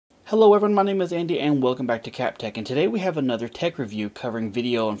Hello everyone, my name is Andy and welcome back to CappTech, and today we have another tech review covering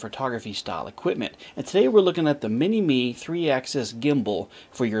video and photography style equipment. And today we're looking at the Mini-Me 3-axis gimbal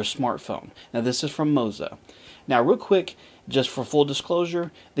for your smartphone. Now this is from Moza. Now real quick, just for full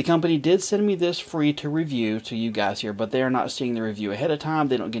disclosure, the company did send me this free to review to you guys here, but they are not seeing the review ahead of time.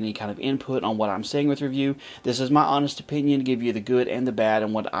 They don't get any kind of input on what I'm saying with review. This is my honest opinion to give you the good and the bad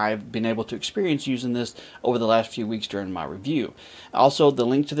and what I've been able to experience using this over the last few weeks during my review. Also, the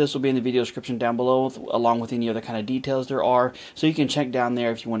link to this will be in the video description down below, along with any other kind of details there are, so you can check down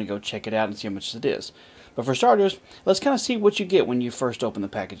there if you want to go check it out and see how much it is. But for starters, let's kind of see what you get when you first open the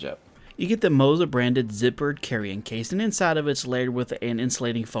package up. You get the Moza branded zippered carrying case, and inside of it's layered with an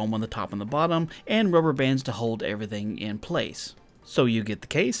insulating foam on the top and the bottom, and rubber bands to hold everything in place. So you get the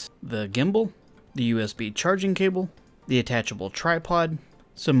case, the gimbal, the USB charging cable, the attachable tripod,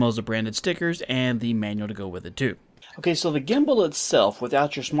 some Moza branded stickers, and the manual to go with it too. Okay, so the gimbal itself,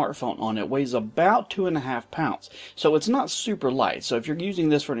 without your smartphone on it, weighs about 2.5 pounds. So it's not super light. So if you're using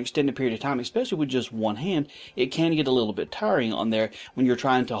this for an extended period of time, especially with just one hand, it can get a little bit tiring on there when you're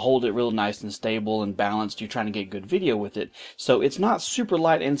trying to hold it real nice and stable and balanced. You're trying to get good video with it. So it's not super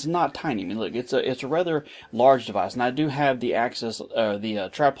light and it's not tiny. I mean, look, it's a rather large device. And I do have the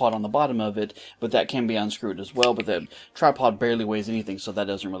tripod on the bottom of it, but that can be unscrewed as well. But the tripod barely weighs anything, so that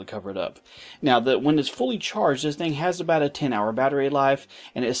doesn't really cover it up. Now, when it's fully charged, this thing has about a 10-hour battery life,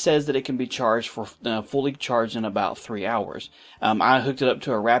 and it says that it can be charged for fully charged in about 3 hours. I hooked it up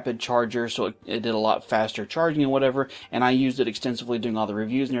to a rapid charger, so it did a lot faster charging and whatever, and I used it extensively doing all the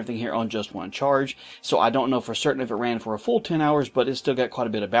reviews and everything here on just one charge. So I don't know for certain if it ran for a full 10 hours, but it's still got quite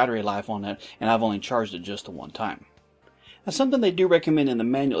a bit of battery life on it, and I've only charged it just the one time. Now, something they do recommend in the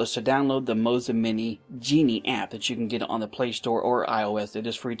manual is to download the Moza Mini-Me app that you can get on the Play Store or iOS. It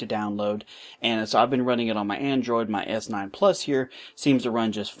is free to download, and so I've been running it on my Android. My S9 Plus here seems to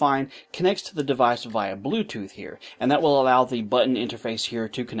run just fine. Connects to the device via Bluetooth here, and that will allow the button interface here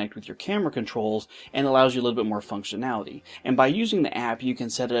to connect with your camera controls and allows you a little bit more functionality. And by using the app, you can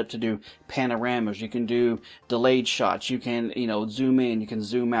set it up to do panoramas, you can do delayed shots, you can zoom in, you can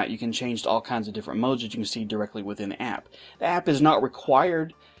zoom out, you can change all kinds of different modes that you can see directly within the app. The app is not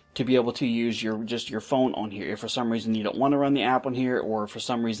required to be able to use just your phone on here. If for some reason you don't want to run the app on here, or for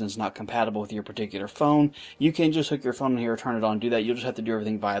some reason it's not compatible with your particular phone, you can just hook your phone in here, turn it on, do that. You'll just have to do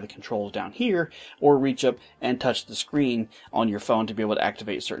everything via the controls down here, or reach up and touch the screen on your phone to be able to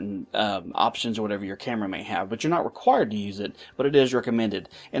activate certain options or whatever your camera may have. But you're not required to use it, but it is recommended.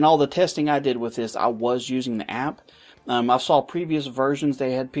 And all the testing I did with this, I was using the app. I saw previous versions,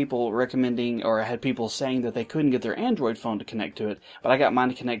 they had people recommending, or had people saying that they couldn't get their Android phone to connect to it, but I got mine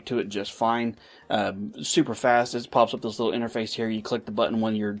to connect to it just fine. Super fast. It pops up this little interface here. You click the button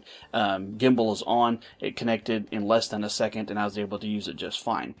when your gimbal is on. It connected in less than a second, and I was able to use it just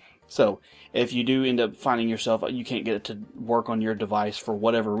fine. So, if you do end up finding yourself you can't get it to work on your device for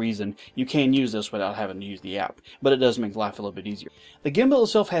whatever reason, you can use this without having to use the app. But it does make life a little bit easier. The gimbal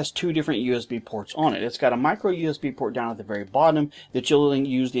itself has two different USB ports on it. It's got a micro USB port down at the very bottom that you'll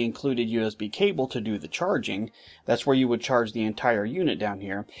use the included USB cable to do the charging. That's where you would charge the entire unit down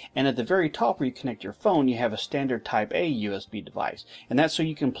here. And at the very top where you connect your phone, you have a standard Type A USB device. And that's so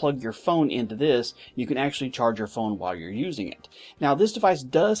you can plug your phone into this. You can actually charge your phone while you're using it. Now, this device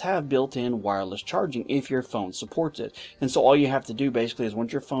does have built-in wireless charging if your phone supports it. And so all you have to do basically is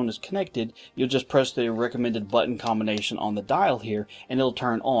once your phone is connected, you'll just press the recommended button combination on the dial here, and it'll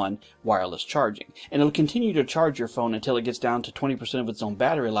turn on wireless charging. And it'll continue to charge your phone until it gets down to 20% of its own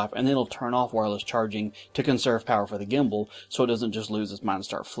battery life, and then it'll turn off wireless charging to conserve power for the gimbal so it doesn't just lose its mind and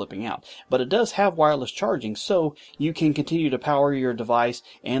start flipping out. But it does have wireless charging, so you can continue to power your device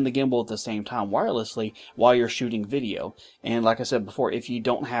and the gimbal at the same time wirelessly while you're shooting video. And like I said before, if you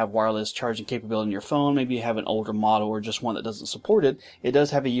don't have wireless charging capability in your phone, maybe you have an older model or just one that doesn't support it, it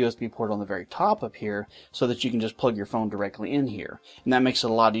does have a USB port on the very top up here so that you can just plug your phone directly in here. And that makes it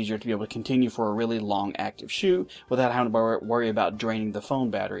a lot easier to be able to continue for a really long active shoot without having to worry about draining the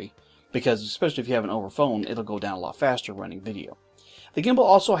phone battery, because especially if you have an older phone, it'll go down a lot faster running video. The gimbal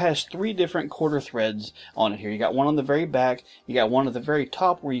also has 3 different quarter threads on it here. You got one on the very back, you got one at the very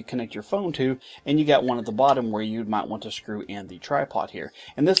top where you connect your phone to, and you got one at the bottom where you might want to screw in the tripod here.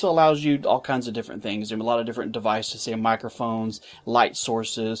 And this allows you all kinds of different things. There's a lot of different devices, say microphones, light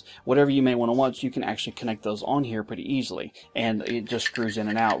sources, whatever you may want, you can actually connect those on here pretty easily. And it just screws in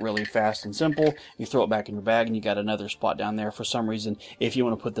and out really fast and simple. You throw it back in your bag and you got another spot down there. For some reason, if you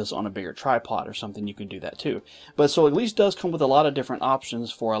want to put this on a bigger tripod or something, you can do that too. But so at least does come with a lot of different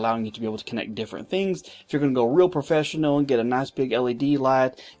options for allowing you to be able to connect different things. If you're going to go real professional and get a nice big LED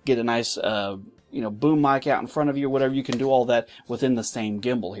light, get a nice boom mic out in front of you or whatever. You can do all that within the same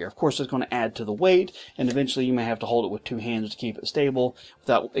gimbal here. Of course, it's going to add to the weight, and eventually you may have to hold it with two hands to keep it stable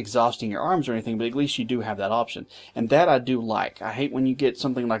without exhausting your arms or anything, but at least you do have that option. And that I do like. I hate when you get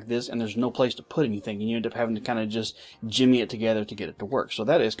something like this and there's no place to put anything, and you end up having to kind of just jimmy it together to get it to work. So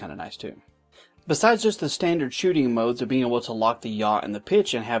that is kind of nice too. Besides just the standard shooting modes of being able to lock the yaw and the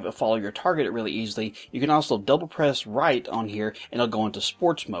pitch and have it follow your target really easily, you can also double press right on here and it'll go into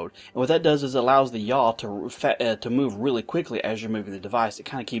sports mode. And what that does is it allows the yaw to move really quickly as you're moving the device. It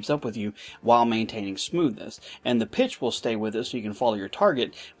kind of keeps up with you while maintaining smoothness. And the pitch will stay with it so you can follow your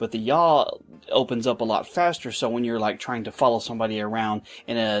target, but the yaw opens up a lot faster, so when you're like trying to follow somebody around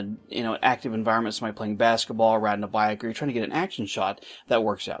in a an active environment, somebody playing basketball, riding a bike, or you're trying to get an action shot, that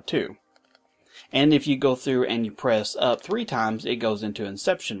works out too. And if you go through and you press up 3 times, it goes into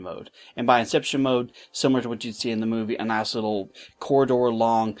inception mode. And by inception mode, similar to what you'd see in the movie, a nice little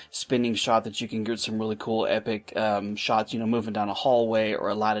corridor-long spinning shot that you can get some really cool, epic shots, moving down a hallway or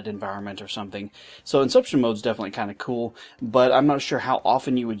a lighted environment or something. So inception mode is definitely kind of cool, but I'm not sure how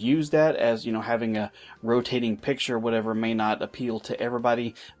often you would use that, as, having a rotating picture or whatever may not appeal to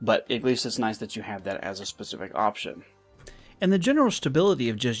everybody, but at least it's nice that you have that as a specific option. And the general stability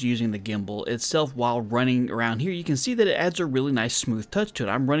of just using the gimbal itself while running around here, you can see that it adds a really nice smooth touch to it.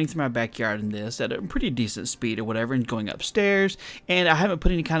 I'm running through my backyard in this at a pretty decent speed or whatever, and going upstairs, and I haven't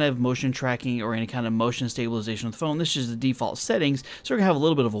put any kind of motion tracking or any kind of motion stabilization on the phone. This is the default settings, so we're going to have a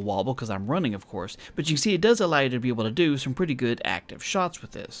little bit of a wobble because I'm running, of course, but you can see it does allow you to be able to do some pretty good active shots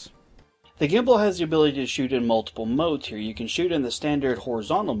with this. The gimbal has the ability to shoot in multiple modes here. You can shoot in the standard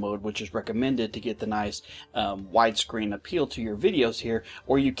horizontal mode, which is recommended to get the nice widescreen appeal to your videos here,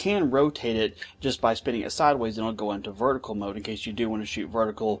 or you can rotate it just by spinning it sideways, and it'll go into vertical mode in case you do want to shoot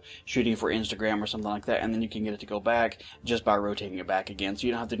vertical, shooting for Instagram or something like that, and then you can get it to go back just by rotating it back again. So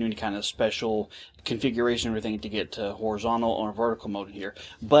you don't have to do any kind of special configuration or everything to get to horizontal or vertical mode here.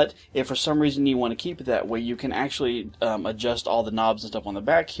 But if for some reason you want to keep it that way, you can actually adjust all the knobs and stuff on the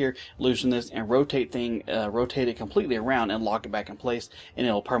back here, loosen this, and rotate it completely around and lock it back in place, and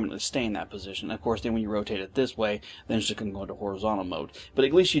it'll permanently stay in that position. Of course, then when you rotate it this way, then it's just going to go into horizontal mode. But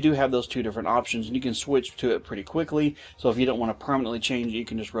at least you do have those two different options, and you can switch to it pretty quickly. So if you don't want to permanently change it, you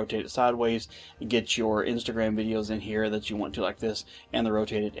can just rotate it sideways and get your Instagram videos in here that you want to, like this, and then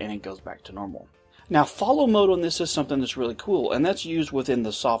rotate it, and it goes back to normal. Now, follow mode on this is something that's really cool, and that's used within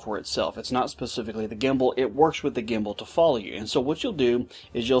the software itself. It's not specifically the gimbal. It works with the gimbal to follow you. And so what you'll do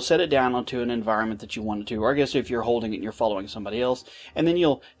is you'll set it down onto an environment that you want it to, or I guess if you're holding it and you're following somebody else, and then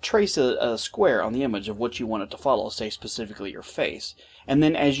you'll trace a square on the image of what you want it to follow, say specifically your face. And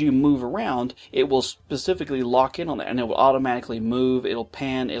then as you move around, it will specifically lock in on that, and it will automatically move, it'll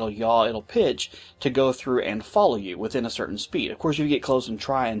pan, it'll yaw, it'll pitch to go through and follow you within a certain speed. Of course, if you get close and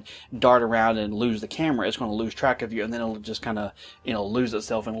try and dart around and lose the camera, it's going to lose track of you, and then it'll just kind of, lose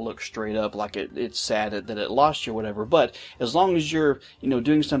itself and look straight up like it's sad that it lost you or whatever. But as long as you're,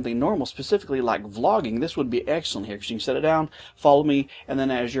 doing something normal, specifically like vlogging, this would be excellent here, because you can set it down, follow me, and then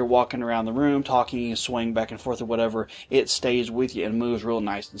as you're walking around the room, talking, swaying back and forth or whatever, it stays with you and moves real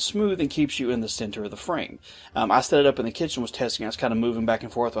nice and smooth and keeps you in the center of the frame. I set it up in the kitchen, was testing. I was kind of moving back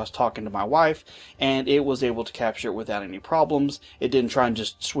and forth. I was talking to my wife, and it was able to capture it without any problems. It didn't try and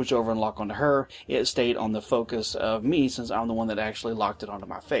just switch over and lock onto her. It stayed on the focus of me, since I'm the one that actually locked it onto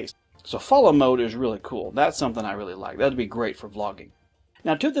my face. So follow mode is really cool. That's something I really like. That'd be great for vlogging.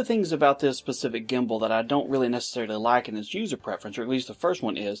 Now, two of the things about this specific gimbal that I don't really necessarily like in its user preference, or at least the first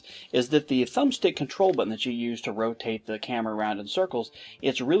one is that the thumbstick control button that you use to rotate the camera around in circles,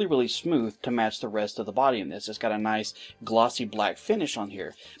 it's really, really smooth to match the rest of the body in this. It's got a nice glossy black finish on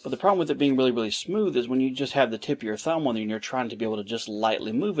here. But the problem with it being really, really smooth is when you just have the tip of your thumb on there and you're trying to be able to just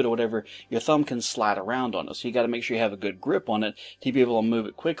lightly move it or whatever, your thumb can slide around on it. So you got to make sure you have a good grip on it to be able to move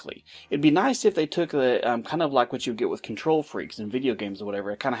it quickly. It'd be nice if they took the kind of like what you get with control freaks in video games or whatever.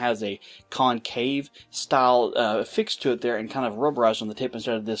 It kind of has a concave style fix to it there, and kind of rubberized on the tip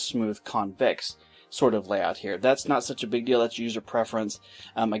instead of this smooth convex sort of layout here. That's not such a big deal. That's user preference.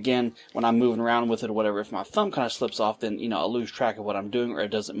 Again, when I'm moving around with it or whatever, if my thumb kind of slips off, then I'll lose track of what I'm doing, or it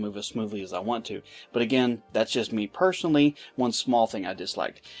doesn't move as smoothly as I want to. But again, that's just me personally. One small thing I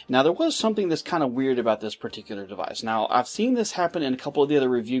disliked. Now, there was something that's kind of weird about this particular device. Now, I've seen this happen in a couple of the other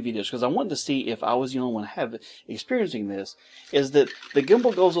review videos, because I wanted to see if I was the only one experiencing this, is that the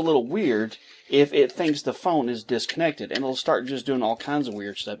gimbal goes a little weird if it thinks the phone is disconnected, and it'll start just doing all kinds of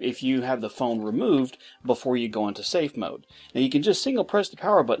weird stuff if you have the phone removed before you go into safe mode. Now, you can just single press the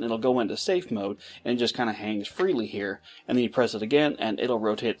power button, it'll go into safe mode, and it just kind of hangs freely here, and then you press it again, and it'll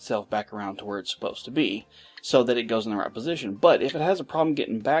rotate itself back around to where it's supposed to be. so that it goes in the right position. But if it has a problem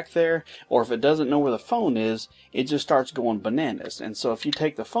getting back there, or if it doesn't know where the phone is, it just starts going bananas. And so if you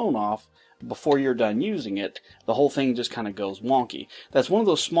take the phone off before you're done using it, the whole thing just kind of goes wonky. That's one of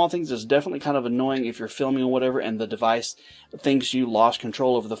those small things that's definitely kind of annoying if you're filming or whatever and the device thinks you lost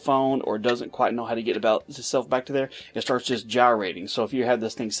control over the phone or doesn't quite know how to get about itself back to there. It starts just gyrating. So if you have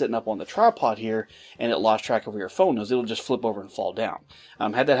this thing sitting up on the tripod here and it lost track of where your phone is, it'll just flip over and fall down.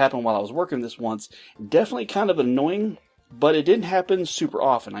 Had that happen while I was working this once. Definitely kind of annoying, but it didn't happen super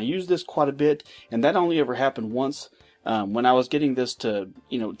often. I used this quite a bit, and that only ever happened once. When I was getting this to,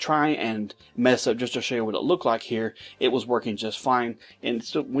 try and mess up just to show you what it looked like here, it was working just fine. And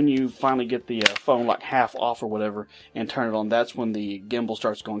so when you finally get the phone like half off or whatever and turn it on, that's when the gimbal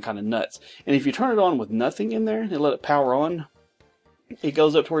starts going kind of nuts. And if you turn it on with nothing in there and let it power on, it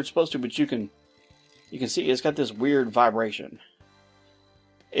goes up to where it's supposed to, but you can see it's got this weird vibration.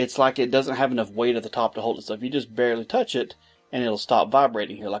 It's like it doesn't have enough weight at the top to hold it. So if you just barely touch it, and it'll stop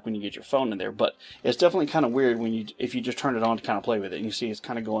vibrating here, like when you get your phone in there. But it's definitely kind of weird if you just turn it on to kind of play with it. And you see it's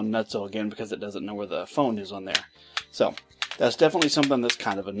kind of going nutso again because it doesn't know where the phone is on there. So that's definitely something that's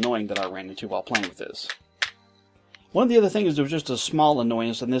kind of annoying that I ran into while playing with this. One of the other things that was just a small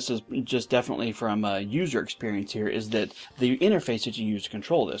annoyance, and this is just definitely from user experience here, is that the interface that you use to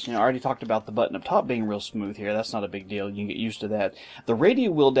control this. I already talked about the button up top being real smooth here. That's not a big deal. You can get used to that. The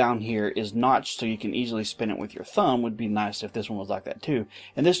radio wheel down here is notched so you can easily spin it with your thumb. Would be nice if this one was like that too.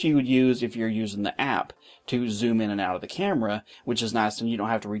 And this you would use if you're using the app to zoom in and out of the camera, which is nice, and you don't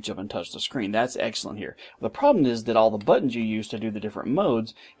have to reach up and touch the screen. That's excellent here. The problem is that all the buttons you use to do the different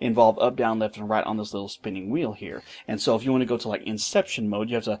modes involve up, down, left, and right on this little spinning wheel here. And so if you want to go to like inception mode,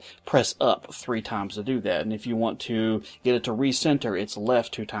 you have to press up 3 times to do that. And if you want to get it to recenter, it's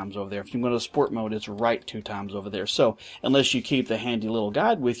left 2 times over there. If you go to sport mode, it's right 2 times over there. So unless you keep the handy little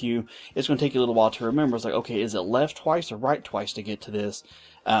guide with you, it's going to take you a little while to remember. It's like, okay, is it left twice or right twice to get to this?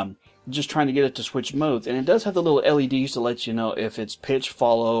 Just trying to get it to switch modes. And it does have the little LEDs to let you know if it's pitch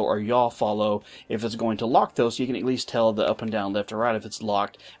follow or yaw follow, if it's going to lock those, so you can at least tell the up and down, left or right if it's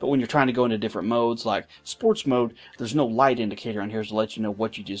locked. But when you're trying to go into different modes like sports mode, there's no light indicator on here to let you know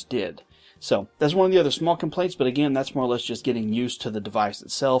what you just did. So that's one of the other small complaints, but again, that's more or less just getting used to the device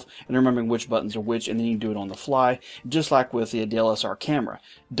itself and remembering which buttons are which, and then you can do it on the fly, just like with the DSLR camera.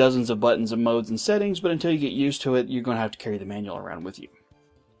 Dozens of buttons and modes and settings, but until you get used to it, you're going to have to carry the manual around with you.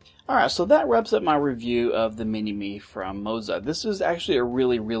 Alright, so that wraps up my review of the Mini-Me from Moza. This is actually a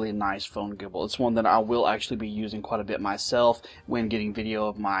really, really nice phone gimbal. It's one that I will actually be using quite a bit myself when getting video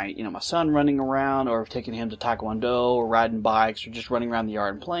of my, my son running around, or taking him to Taekwondo, or riding bikes, or just running around the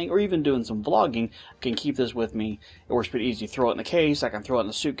yard and playing, or even doing some vlogging. I can keep this with me. It works pretty easy. Throw it in the case. I can throw it in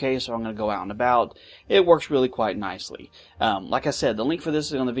the suitcase if I'm going to go out and about. It works really quite nicely. Like I said, the link for this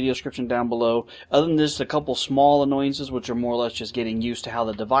is on the video description down below. Other than this, a couple small annoyances, which are more or less just getting used to how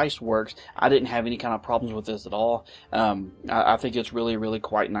the device works. I didn't have any kind of problems with this at all. I think it's really, really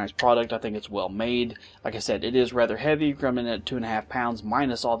quite a nice product. I think it's well made. Like I said, it is rather heavy, coming in at 2.5 pounds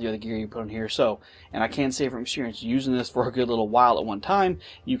minus all the other gear you put in here. So, and I can say from experience, using this for a good little while at one time,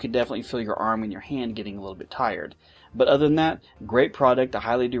 you could definitely feel your arm and your hand getting a little bit tired. But other than that, great product. I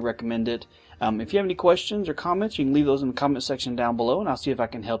highly do recommend it. If you have any questions or comments, you can leave those in the comment section down below, and I'll see if I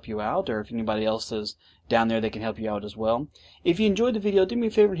can help you out, or if anybody else is down there, they can help you out as well. If you enjoyed the video, do me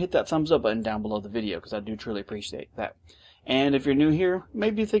a favor and hit that thumbs up button down below the video, because I do truly appreciate that. And if you're new here,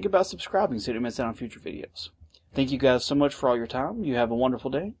 maybe think about subscribing so you don't miss out on future videos. Thank you guys so much for all your time. You have a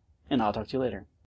wonderful day, and I'll talk to you later.